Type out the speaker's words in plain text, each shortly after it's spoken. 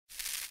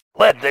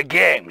Let the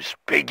games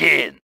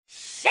begin.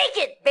 Shake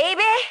it,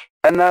 baby!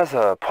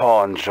 Another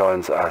pawn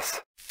joins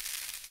us.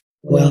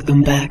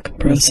 Welcome back,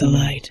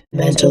 Proselyte.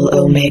 Mental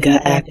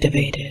Omega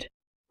activated.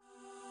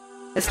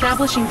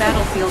 Establishing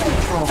battlefield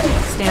control.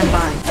 Stand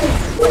by.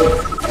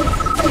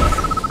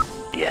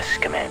 Yes,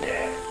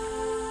 Commander.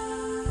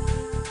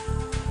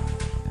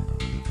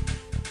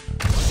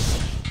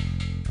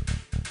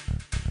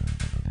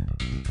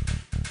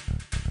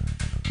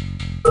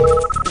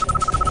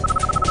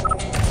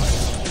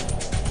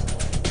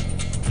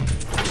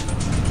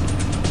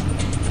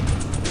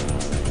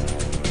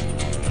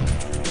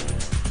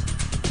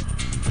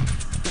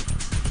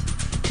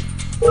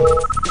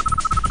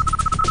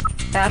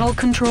 Battle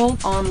control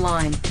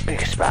online.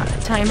 Big spot.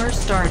 Timer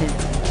started.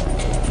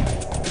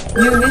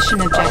 New mission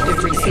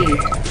objective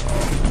received.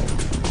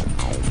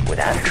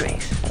 Without a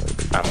trace.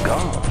 I'm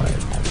gone.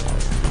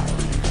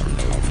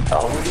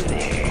 Already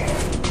there.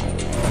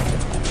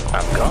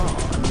 I'm gone.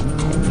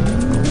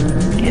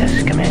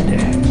 Yes,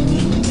 Commander.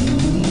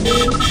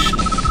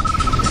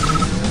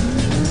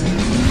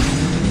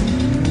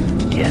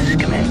 Yes,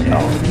 Commander.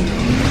 Already there.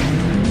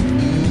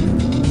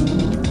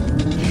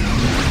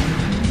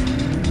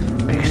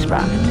 Big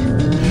spot.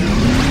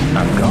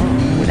 I'm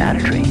gone. Without a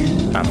trace.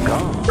 I'm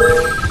gone.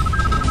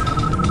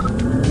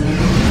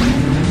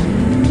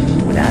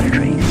 Without a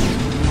trace.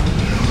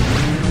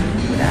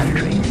 Without a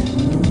trace.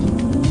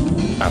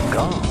 I'm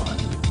gone.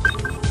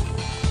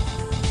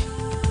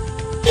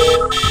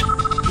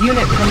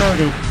 Unit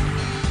promoted.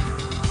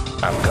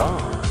 I'm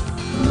gone.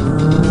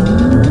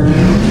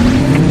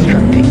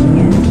 Constructing.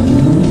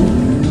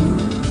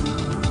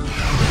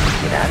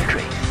 Without a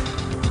trace.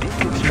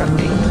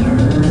 Deconstructing.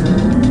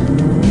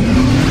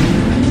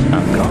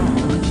 I'm gone.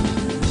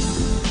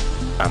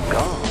 I'm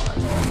gone.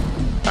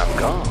 I'm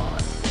gone.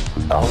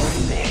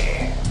 Already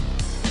there.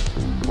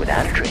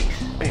 Without a trace.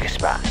 Big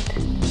spot.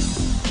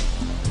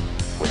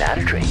 Without a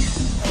trace.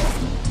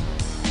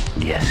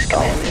 Yes,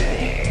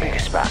 Commander. Big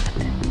spot.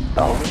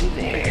 Already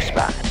there. Big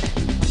spot.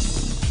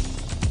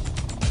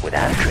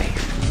 Without a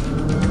trace.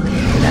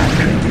 Without a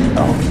trace.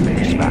 Oh,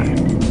 big spot.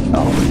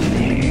 Already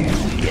there.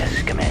 Yes,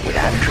 Commander.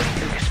 Without a trace.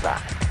 Big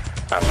spot.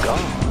 I'm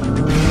gone.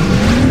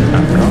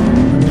 I'm gone.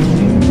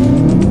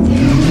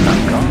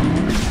 I'm gone.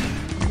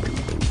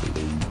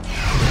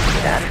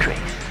 Without a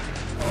trace.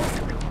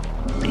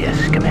 Yes,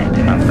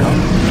 Commander. I'm gone.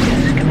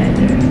 Yes,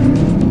 Commander.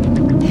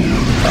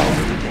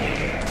 Already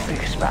there.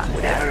 Big spot.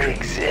 Without a trace.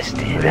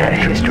 Existed. Without a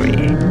history.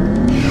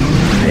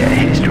 Their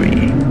history.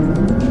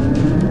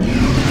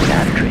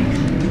 Without a trace.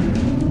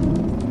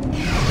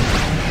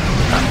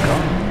 I'm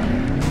gone.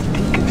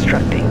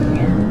 Deconstructing.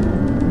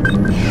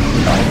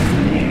 Already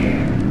there.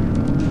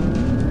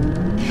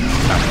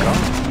 I'm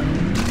gone.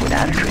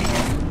 Without a trace.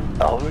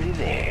 Already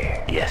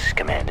there. Yes,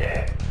 Commander.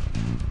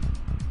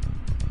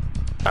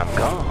 I'm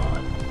gone.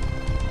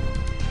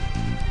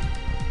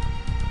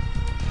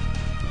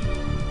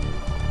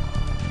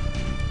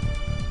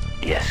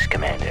 Yes,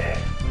 Commander.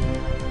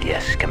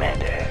 Yes,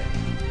 Commander.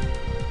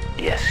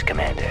 Yes,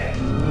 Commander.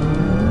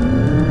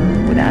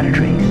 Without a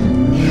trace.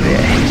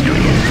 Their history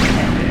is,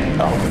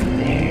 Commander. Already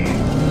there.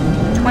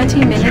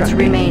 20 minutes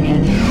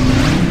remaining.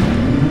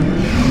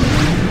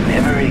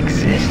 Never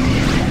existed.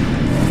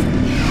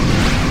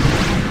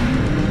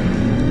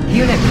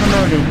 Unit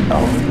promoted.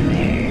 Already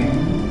there.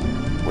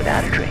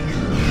 Without a trace.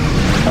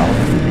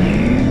 Already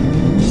there.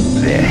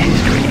 Their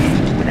history.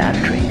 Without a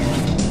trace.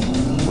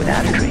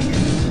 Without a trace.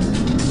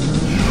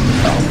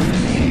 Already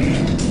there.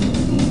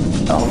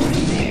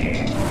 Already there.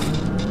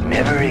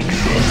 Never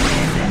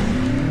existed.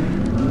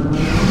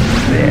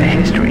 Their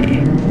history.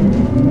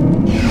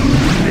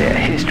 Their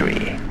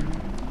history.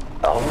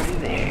 Already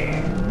there.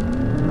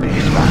 Big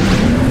spot.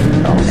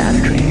 Oh, without a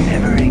trace.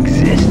 Never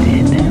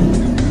existed.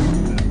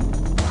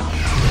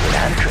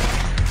 Without a trace.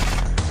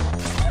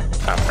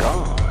 I'm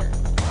gone.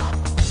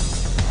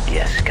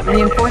 Yes,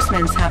 Commander.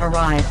 Reinforcements have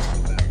arrived.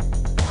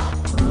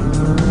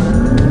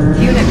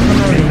 Unit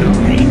promoted.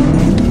 Moving.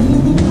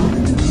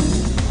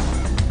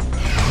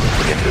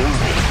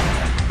 Moving.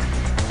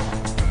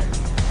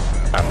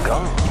 I'm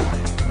gone.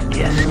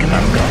 Yes,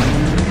 I'm gone.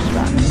 Big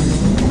spot.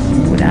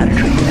 Without a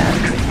trace. Without a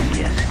trace.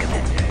 Yes,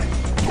 Commander.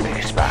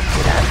 Big spot.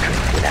 Without a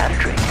trace. Without a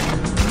trace.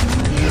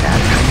 Without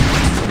a trace.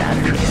 Without a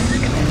trace. Yes,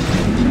 Commander.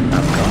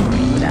 I'm gone.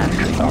 Without a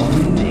trace.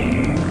 Already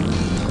there.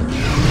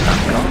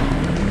 I'm gone.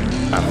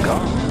 I'm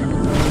gone.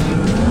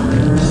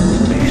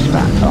 Big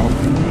spot.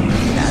 Already there.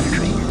 Without a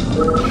trace.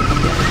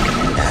 Yes,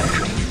 Commander. Without a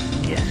trace.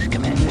 Yes,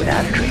 Commander.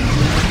 Without a trace.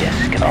 Yes,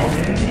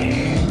 Commander.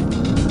 There.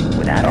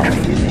 Without a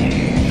trace. There.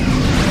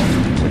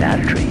 Without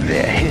a trace.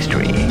 Their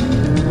history.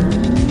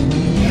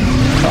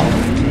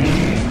 Already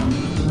there.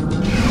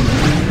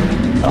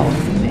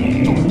 Already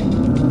there.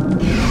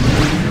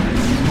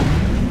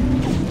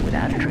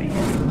 Without a trace.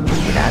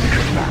 Without a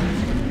trace.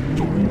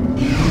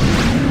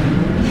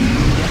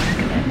 Yes,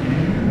 Commander.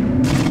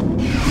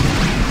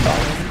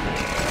 Already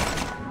there.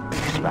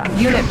 Big spot.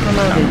 Unit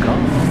promoted. I'm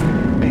gone.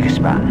 Big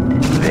spot.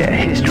 Their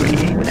history.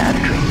 Without a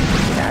trace.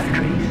 Without a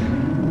trace.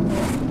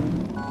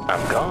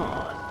 I'm gone.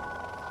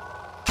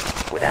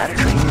 Without a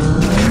trace.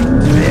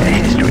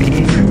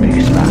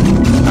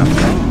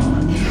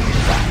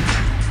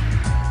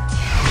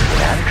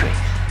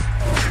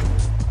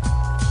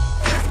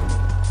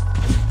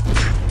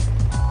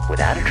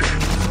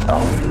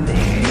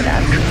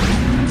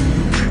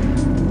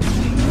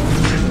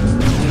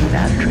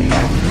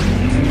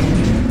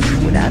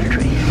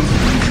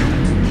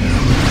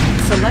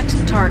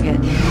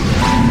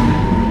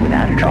 target.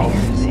 Without a trace.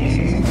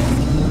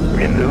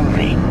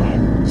 Removing.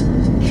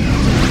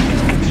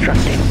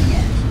 Constructing.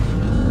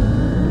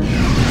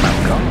 I'm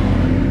gone.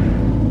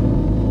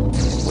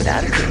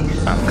 Without a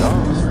trace. I'm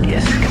gone.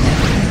 Yes,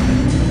 Commander.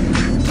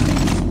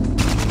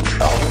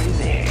 Already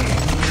there.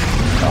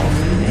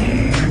 Already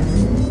there.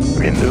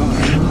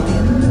 Removing.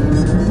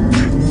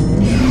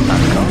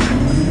 I'm gone.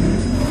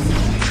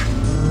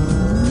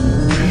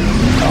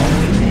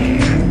 Already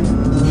there.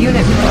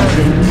 Unit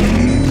promoted.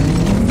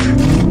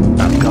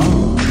 I'm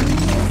gone.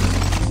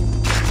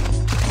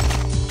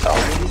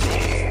 Already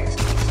there.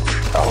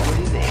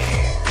 Already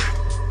there.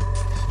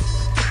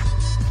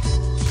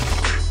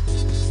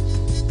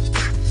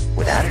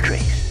 Without a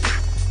trace.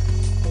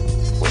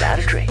 Without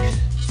a trace.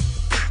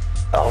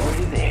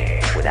 Already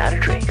there. Without a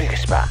trace. Pick a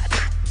spot.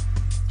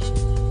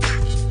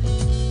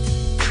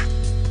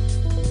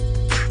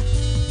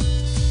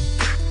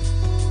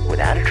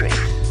 Without a trace.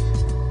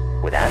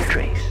 Without a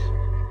trace.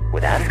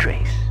 Without a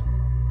trace.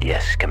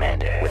 Yes,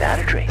 Commander. Without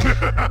a trace. Pick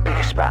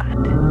a spot.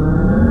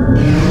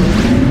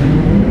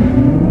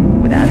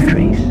 Without a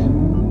trace.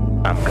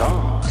 I'm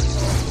gone.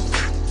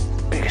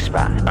 Pick a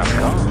spot. I'm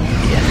gone.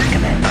 Yes,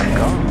 Commander. I'm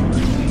gone.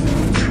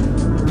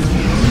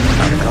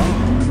 I'm gone.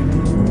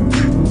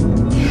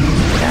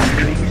 Without a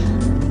trace.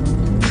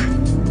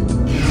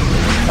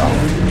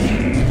 Always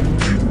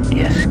there.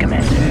 Yes,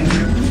 Commander.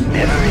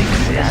 Never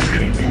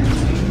existed.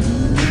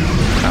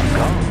 I'm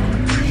gone.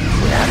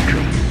 Without a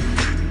trace.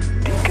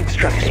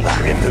 Deconstructing.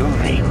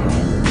 Removing.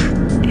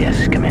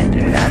 Yes,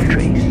 Commander. Without a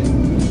trace.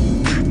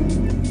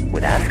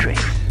 Without a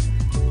trace.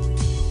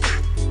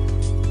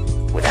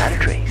 Without a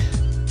trace.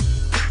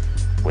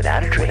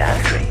 Without a trace. Without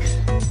a trace.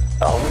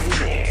 Already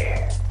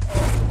there.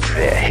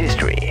 Their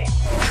history.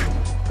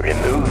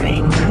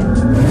 Removing.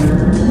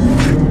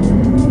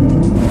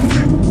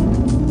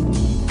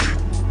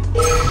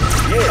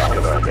 Yes,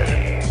 Commander.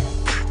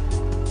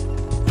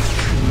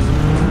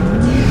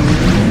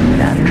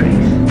 Without a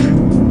trace.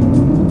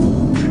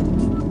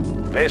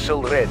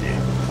 Vessel ready.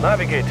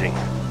 Navigating.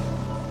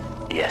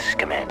 Yes,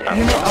 Commander.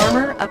 Unit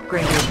armor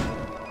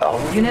upgraded.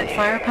 Already Unit there.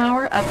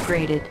 firepower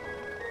upgraded.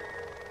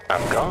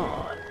 I'm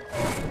gone.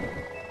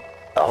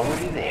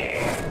 Already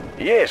there.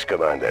 Yes,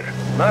 Commander.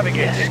 Yes,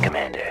 Navigating.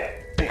 Commander.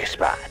 Pick a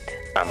spot.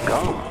 I'm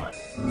gone.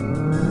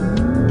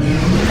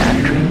 Without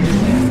a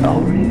trace.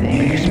 Already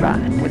there. Pick a spot.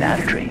 Without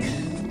a trace.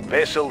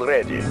 Vessel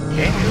ready.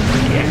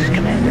 Yes,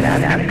 Commander.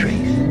 Without a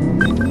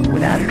trace.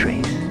 Without a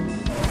trace.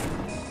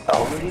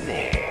 Already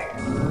there.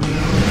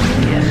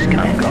 Yes,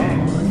 Commander. I'm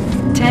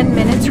gone. 10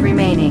 minutes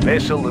remaining.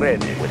 Vessel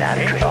ready. Without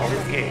a trace.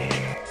 Engines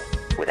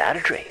engaged. Without a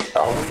trace.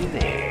 Already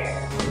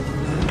there.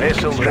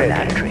 Vessel Without a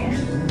ready. trace.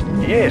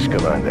 Yes,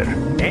 Commander.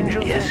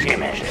 Engines Yes, engaged.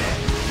 Commander.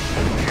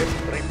 Ship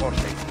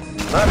reporting.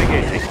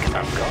 Navigating.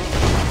 I'm gone.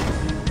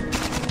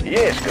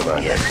 Yes,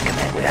 Commander. Yes,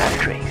 Commander. Without a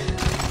trace.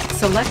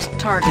 Select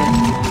target.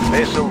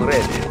 Vessel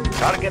ready.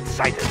 Target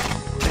sighted.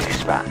 Pick a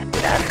spot.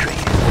 Without a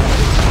trace.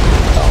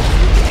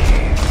 Already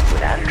there.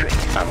 Without a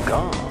trace. I'm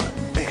gone.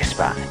 Pick a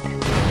spot.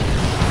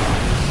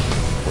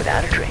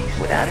 Without a trace.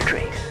 Without a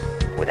trace.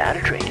 Without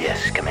a trace.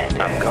 Yes,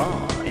 Commander. I'm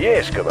gone.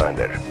 Yes,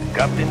 Commander.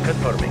 Captain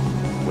confirming.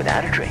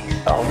 Without a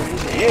trace. Already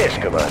there. Yes,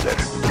 Commander.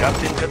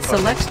 Captain confirming.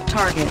 Select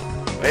target.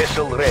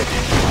 Vessel ready.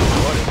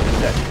 Course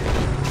set.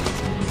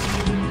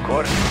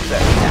 Course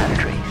set. Without a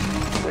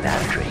trace.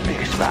 Without a trace. Pick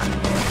a spot.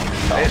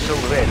 Vessel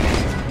ready.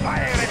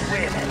 Fire at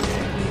will.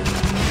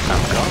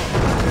 I'm gone.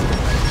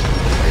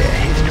 Their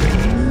history.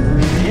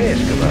 Yes,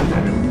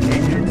 Commander.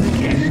 Engines.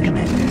 Yes,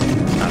 Commander.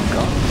 I'm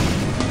gone.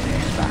 Pick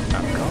a spot.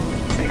 I'm gone.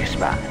 Pick a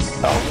spot.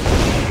 Already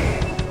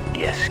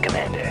there. Yes,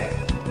 Commander.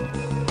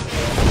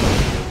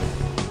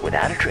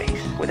 Without a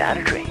trace. Without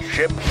a trace.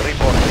 Ship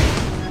reporting.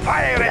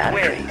 Fire Without at a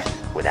will. trace.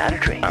 Without a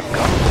trace. I'm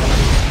gone.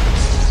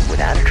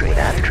 Without a trace.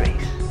 Without a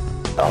trace.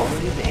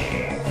 Already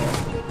there.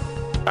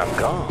 I'm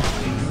gone.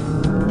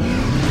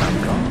 I'm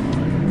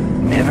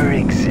gone. Never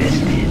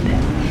existed.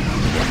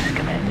 Yes,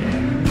 Commander.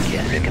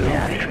 Yes,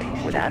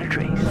 Commander. Without a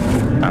trace.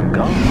 I'm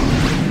gone.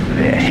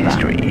 Their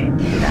history.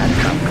 Without a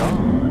trace. I'm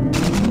gone.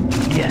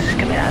 Yes,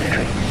 Commander. Without a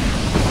trace.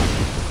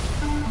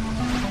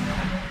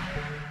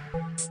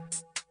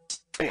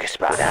 Pick a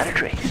spot. Without a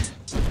trace.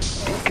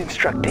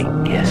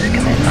 Deconstructing. Yes,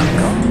 Commander. I'm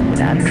gone.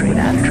 Without a trace.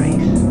 Without a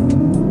trace.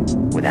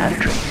 Without a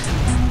trace.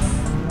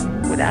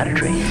 Without a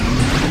trace.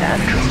 Without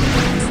a trace.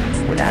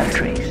 Without a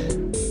trace.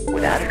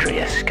 Without a trace.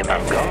 Yes,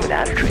 Commander. I'm gone.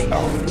 Without a trace.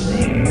 Oh,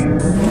 there.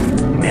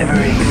 Never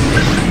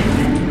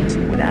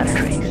existed. Without a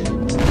trace.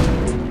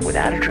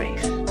 Without a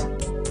trace.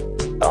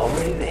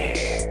 Already there.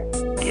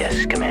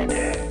 Yes,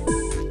 Commander.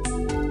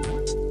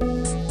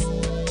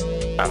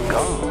 I'm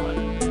gone.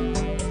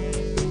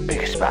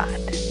 Pick a spot.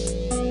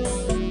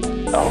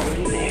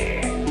 Already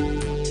there.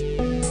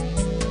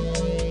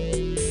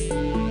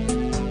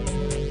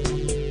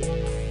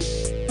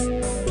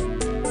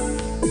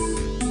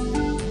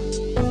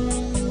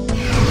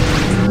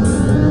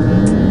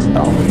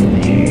 Already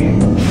there.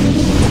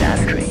 Without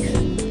a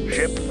trace.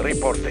 Ship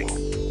reporting.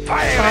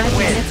 Fire 5 at will.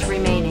 minutes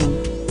remaining.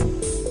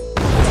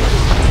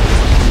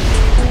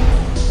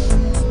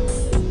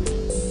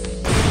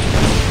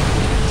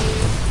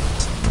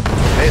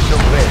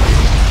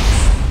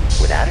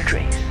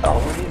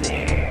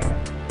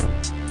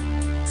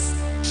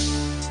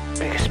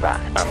 spot.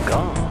 I'm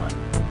gone.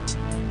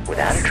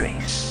 Without a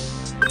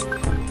trace.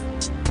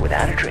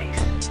 Without a trace.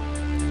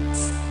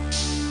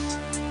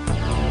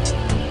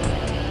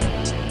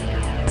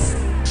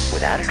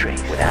 Without a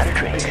trace. Without a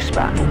trace. Pick a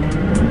spot.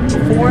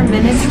 4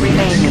 minutes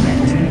remaining.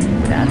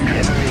 Without a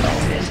trace.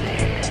 Over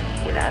there.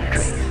 Without a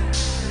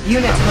trace.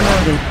 Unit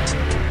promoted.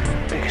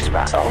 Pick a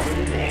spot.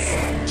 Over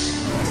there.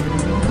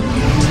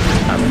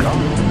 I'm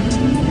gone.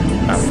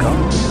 I'm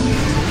gone.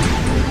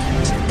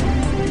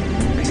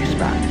 Pick a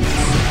spot.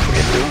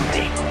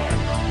 Removing.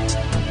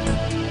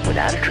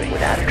 Without a trace.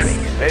 Without a trace.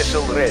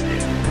 Vessel ready.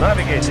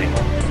 Navigating.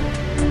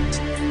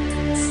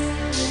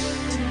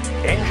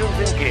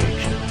 Engines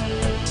engaged.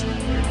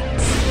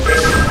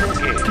 Engines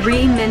engaged.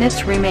 3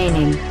 minutes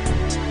remaining.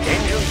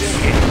 Engines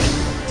engaged.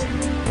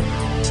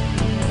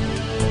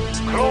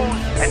 Close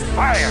and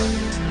fire.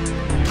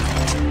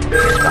 Pick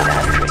a spot.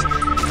 Without a trace.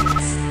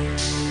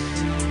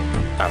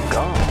 I'm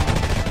gone.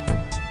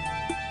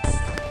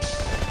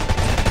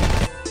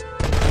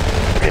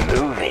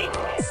 Removing.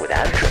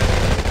 Without a trace.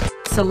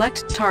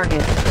 Select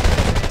target.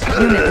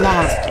 Unit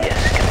lost.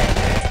 Yes,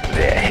 Commander.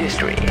 Their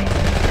history.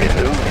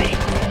 Removing.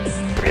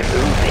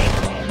 Removing.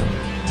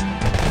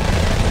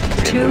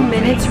 2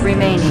 minutes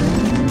remaining.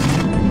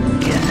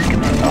 Yes,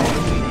 Commander.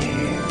 Over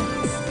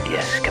there.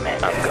 Yes,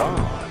 Commander. I'm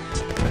gone.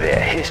 Their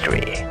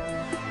history.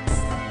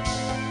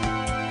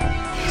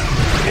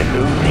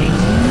 Removing.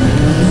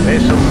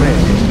 Vessel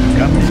ready.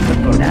 Captain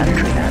confirmed. Without a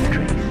trace. Without a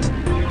trace.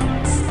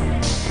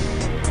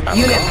 I'm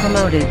Unit gone.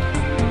 promoted.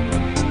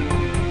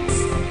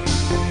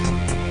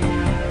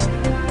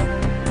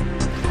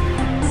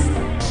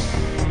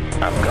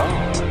 I'm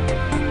gone.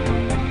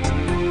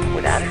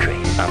 Without a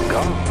trace. I'm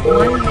gone.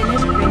 1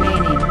 minute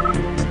remaining.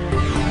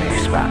 Big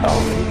spot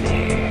over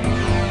there.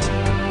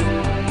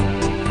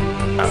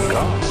 I'm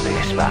gone.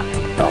 Big spot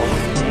over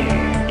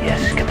there.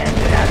 Yes,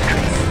 Commander. Without a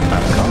trace.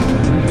 I'm gone.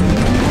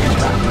 Big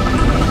spot.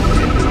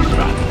 Big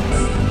spot.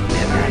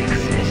 Never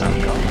exist. I'm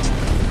gone.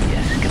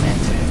 Yes,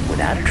 Commander.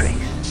 Without a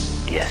trace.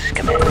 Yes,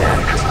 Commander. Without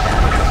a trace.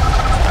 Without a trace.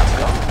 I'm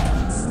gone.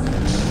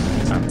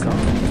 I'm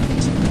gone.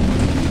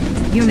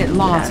 Unit Without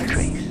lost. a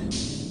trace.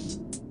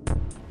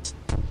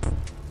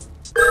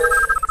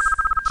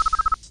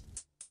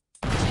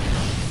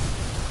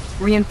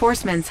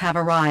 Reinforcements have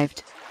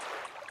arrived.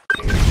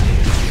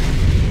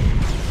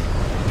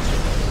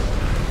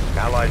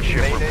 Allied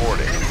ship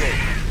reporting.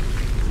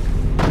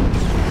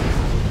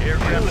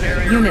 Aircraft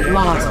area. Unit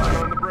lost.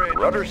 On the bridge.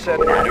 Rudder set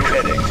for new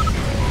heading.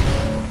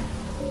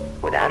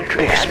 Without a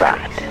trace. Big spot.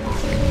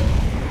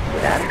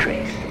 Without a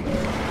trace.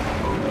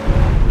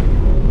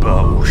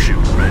 Battleship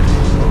ready.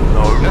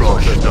 No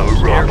rush, no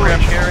Aircraft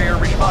rush. carrier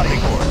responding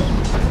course.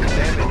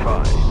 Standing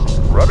by.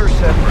 Rudder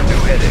set for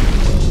new heading.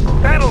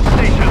 Battle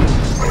station.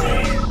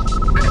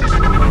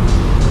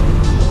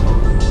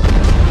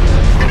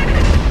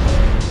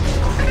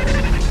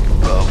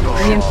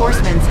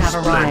 Reinforcements have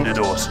arrived. Splendid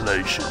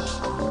oscillation.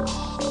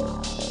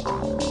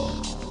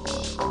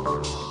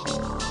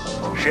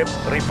 Ship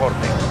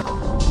reporting.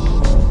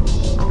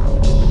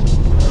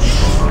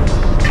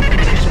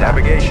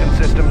 Navigation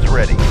systems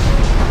ready.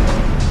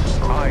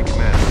 Aye,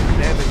 Commander.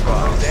 Standing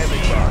by.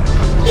 Standing by.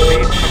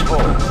 Speed to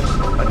full.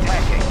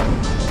 Attacking.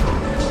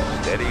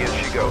 Steady as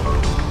she goes.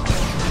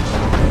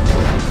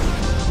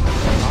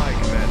 Aye,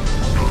 Commander.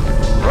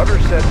 Rudder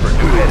set for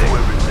new heading.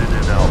 Everything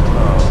in our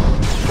power.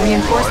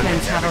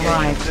 Reinforcements have Navigation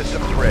arrived.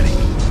 systems ready.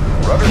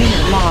 Rudder Unit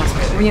set for lost.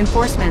 new heading.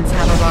 Reinforcements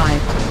have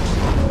arrived.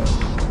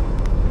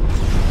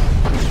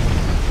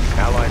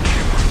 Allied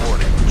ship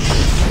reporting.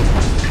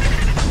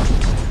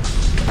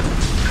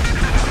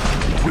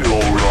 We're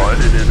all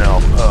riding in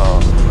our power.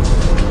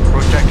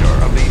 Protector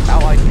of the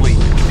Allied fleet.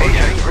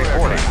 Agents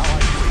reporting.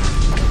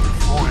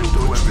 Fine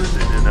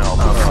Dutchman in our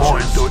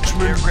power. Fine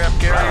Dutchman. Aircraft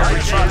carrier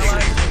responding.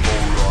 All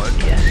right.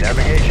 Yes.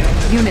 Navigation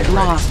systems Unit ready.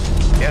 lost.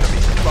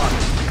 Enemy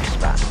spotted. Big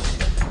spot.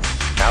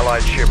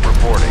 Allied ship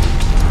reporting.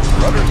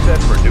 Rudder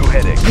set for new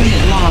heading.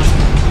 Unit lost.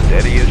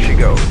 Steady as she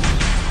goes.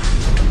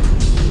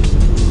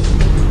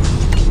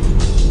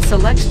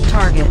 Select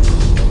target.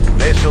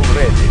 Vessel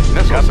ready.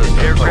 Missile system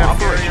aircraft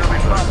carrier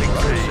responding.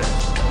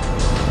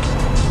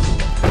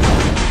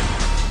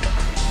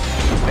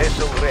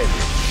 Vessel ready.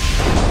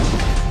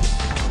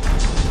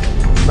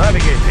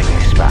 Navigating.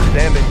 Spot.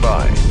 Standing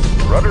by.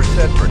 Rudder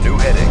set for new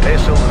heading.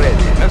 Vessel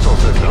ready. Missile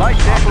system. Light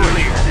deck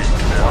clear. Enemy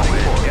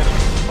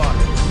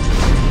spotted.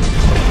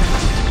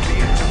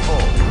 Speed to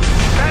full.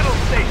 Battle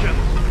station.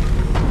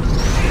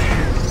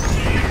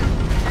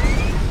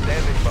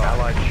 Standing by.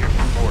 Allied ship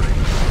reporting.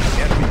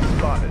 Enemy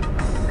spotted.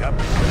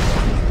 Copy.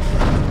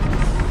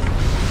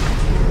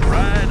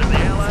 Ride of the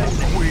Allied.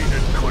 Queen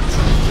and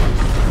country.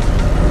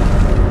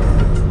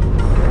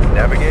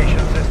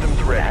 Navigation systems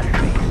ready.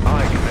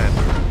 Aye,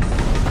 Commander.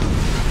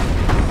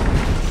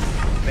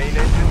 Main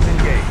engines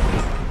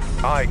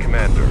engaged. Aye,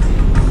 Commander.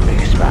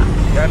 Big spot.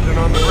 Captain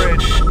on the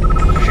bridge.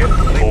 Ship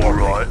reporting. All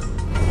right.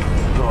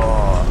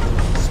 Ah,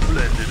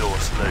 splendid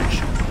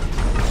oscillation.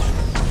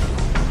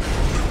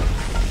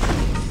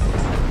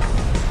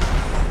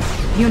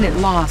 Unit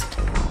lost.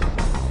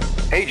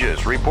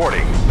 Aegis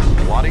reporting.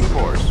 Plotting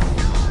course.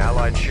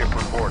 Allied ship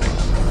reporting.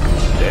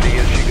 Steady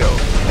as she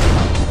goes.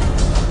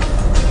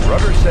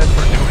 Rudder set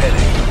for new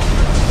heading.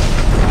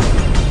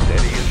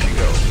 Steady as she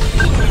goes.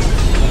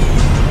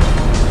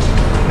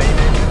 Main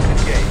engine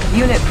engaged.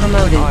 Unit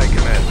promoted. Aye,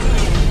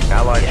 Commander.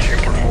 Allied Yes, ship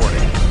Commander.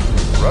 reporting.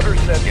 Rudder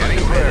set for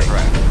new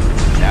aircraft.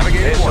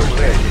 Navigate Vessel forward.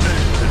 ready.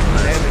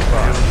 Standing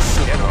by.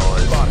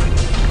 Enemy spotted.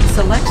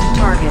 Select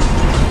target.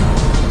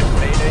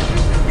 Main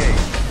engine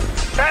engaged.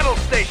 Battle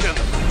stations!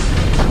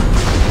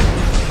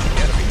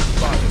 Enemy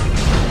spotted.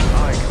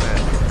 Aye,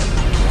 Commander.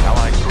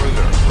 Allied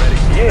cruiser ready.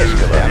 Yes,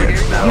 Commander.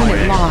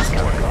 Unit lost.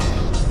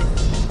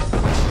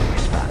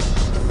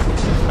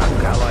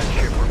 Allied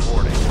ship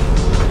reporting.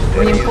 Steady as she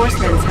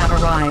Reinforcements goes. have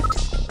arrived.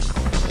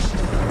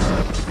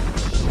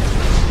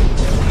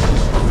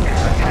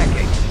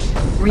 Attacking.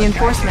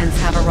 Reinforcements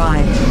have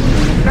arrived.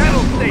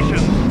 Battle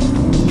stations!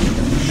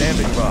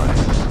 Standing by.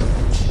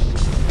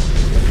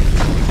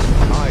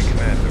 Aye,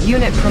 Commander.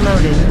 Unit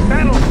promoted.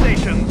 Battle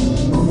stations!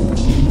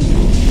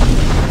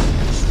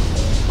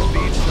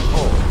 Speed to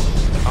full.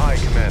 Aye,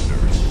 Commander.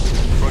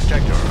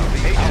 Protector of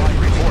the Allied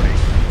reporting.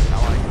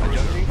 Allied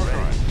cruiser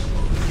ready.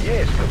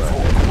 Yes, For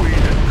Commander.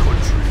 Queen and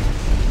country.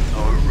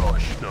 No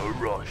rush, no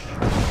rush.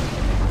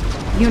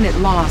 Unit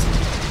lost.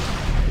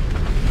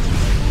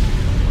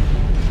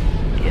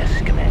 Yes,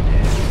 Commander.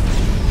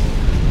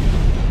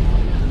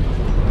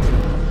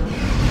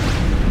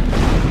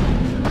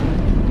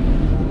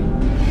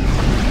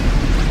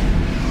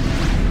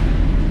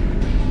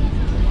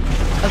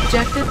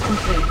 Objective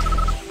complete.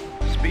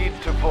 Speed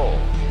to full.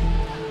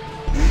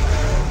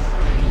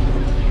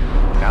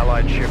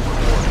 Allied ship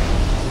reporting.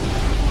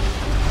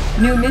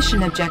 New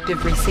mission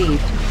objective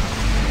received.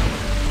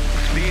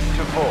 Speed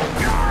to full.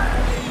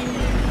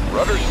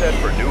 Rudder set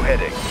for new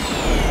heading.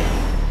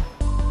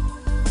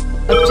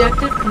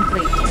 Objective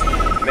complete.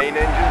 Main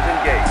engines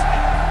engaged.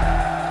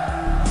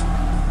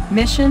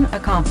 Mission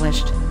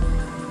accomplished.